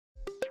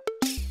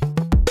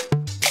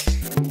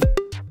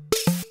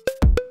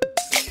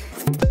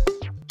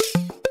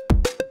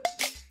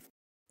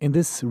In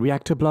this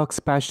Reaktor blocks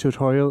patch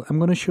tutorial, I'm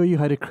going to show you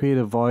how to create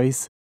a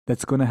voice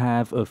that's going to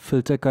have a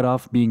filter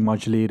cutoff being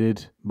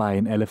modulated by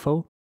an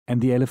LFO, and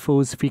the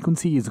LFO's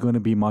frequency is going to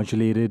be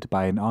modulated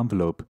by an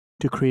envelope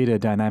to create a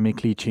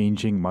dynamically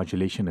changing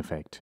modulation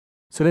effect.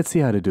 So let's see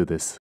how to do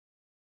this.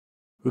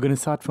 We're going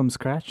to start from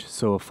scratch,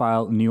 so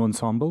File, New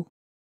Ensemble.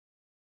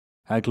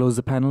 I'll close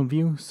the panel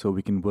view so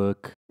we can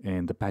work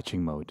in the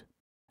patching mode.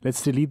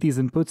 Let's delete these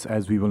inputs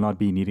as we will not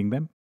be needing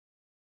them.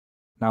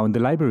 Now in the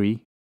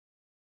library,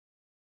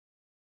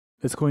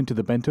 let's go into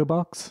the bento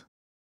box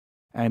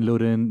and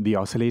load in the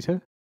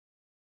oscillator.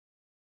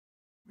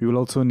 We will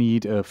also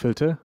need a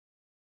filter,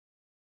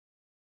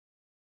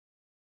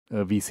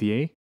 a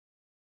VCA,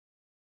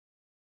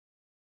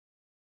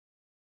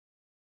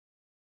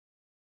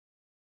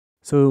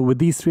 so with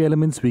these three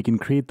elements we can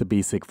create the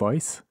basic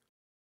voice.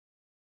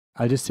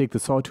 I'll just take the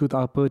sawtooth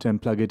output and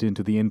plug it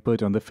into the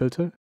input on the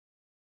filter,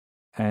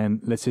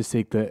 and let's just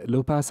take the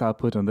low pass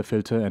output on the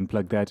filter and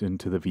plug that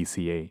into the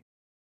VCA.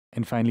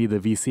 And finally, the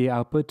VCA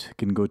output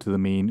can go to the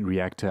main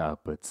Reaktor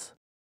outputs.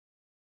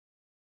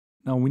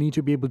 Now we need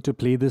to be able to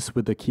play this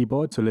with the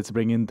keyboard, so let's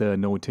bring in the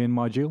Note In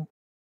module.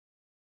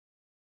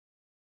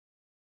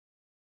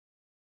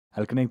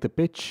 I'll connect the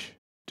pitch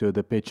to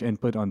the pitch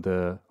input on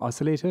the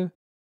oscillator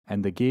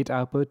and the gate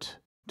output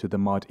to the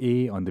mod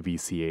A on the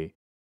VCA.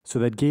 So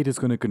that gate is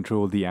going to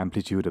control the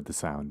amplitude of the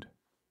sound.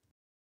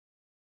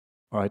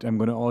 Alright, I'm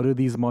going to order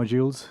these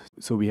modules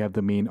so we have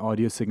the main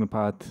audio signal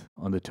path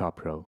on the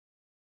top row.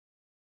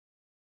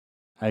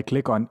 I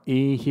click on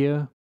A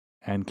here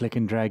and click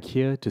and drag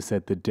here to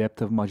set the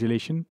depth of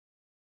modulation.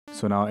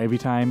 So now every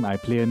time I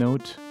play a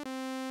note,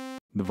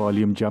 the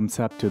volume jumps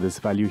up to this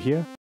value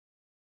here.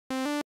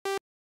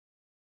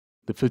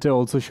 The filter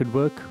also should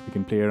work. We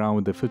can play around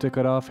with the filter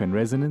cutoff and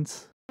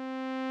resonance.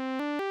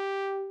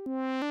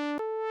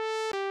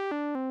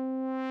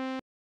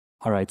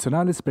 Alright, so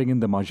now let's bring in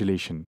the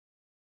modulation.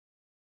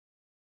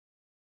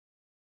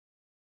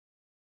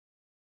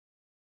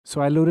 So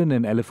I load in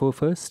an LFO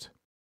first.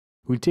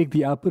 We'll take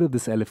the output of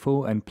this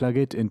LFO and plug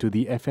it into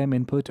the FM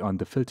input on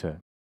the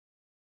filter.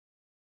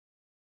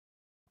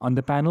 On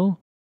the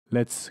panel,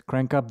 let's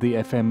crank up the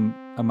FM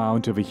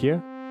amount over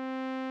here.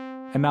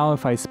 And now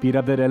if I speed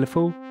up that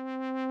LFO,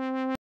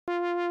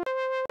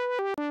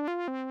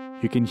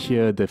 you can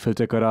hear the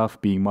filter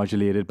cutoff being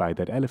modulated by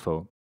that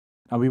LFO.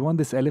 Now we want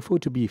this LFO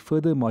to be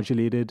further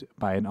modulated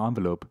by an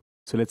envelope.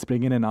 So let's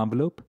bring in an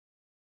envelope.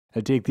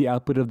 I'll take the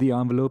output of the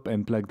envelope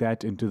and plug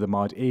that into the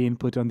mod A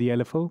input on the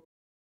LFO.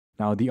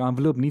 Now the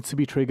envelope needs to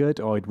be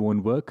triggered or it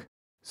won't work.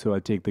 So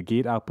I'll take the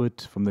gate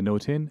output from the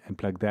Note In and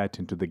plug that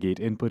into the gate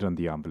input on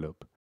the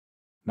envelope.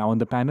 Now on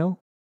the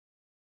panel,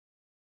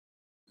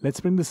 let's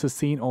bring the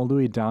sustain all the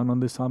way down on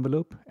this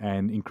envelope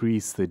and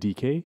increase the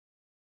decay.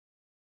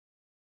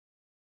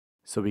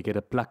 So we get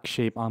a pluck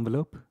shape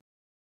envelope.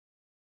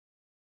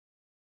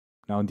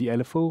 Now on the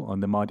LFO,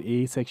 on the mod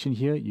A section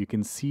here, you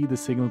can see the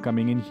signal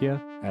coming in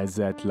here as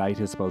that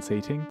light is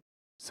pulsating.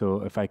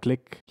 So if I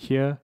click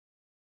here,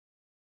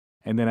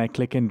 and then I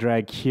click and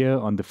drag here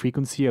on the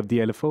frequency of the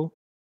LFO,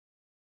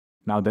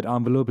 now that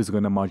envelope is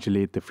going to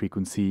modulate the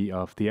frequency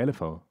of the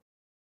LFO.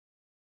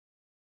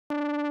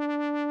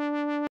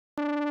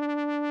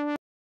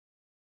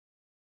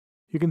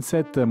 You can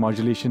set the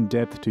modulation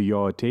depth to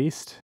your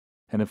taste,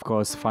 and of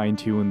course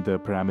fine-tune the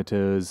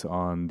parameters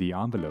on the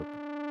envelope.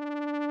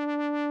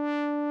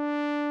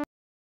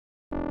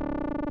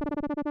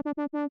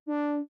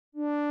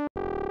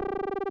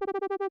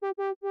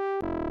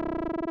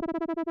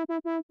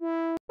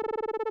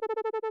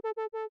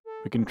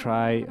 We can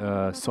try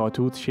a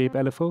sawtooth shape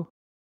LFO.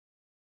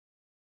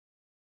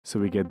 So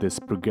we get this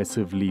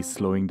progressively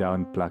slowing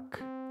down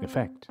pluck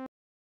effect.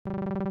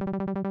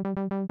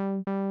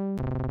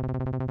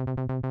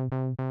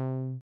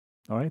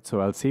 Alright,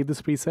 so I'll save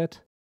this preset.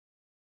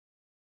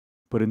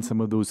 Put in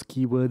some of those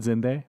keywords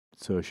in there,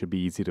 so it should be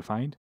easy to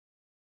find.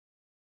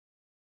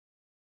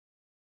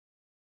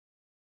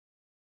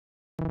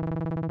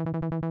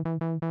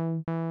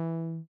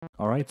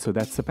 Alright, so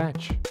that's the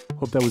patch.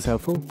 Hope that was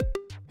helpful.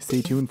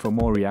 Stay tuned for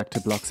more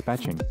Reaktor blocks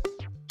patching.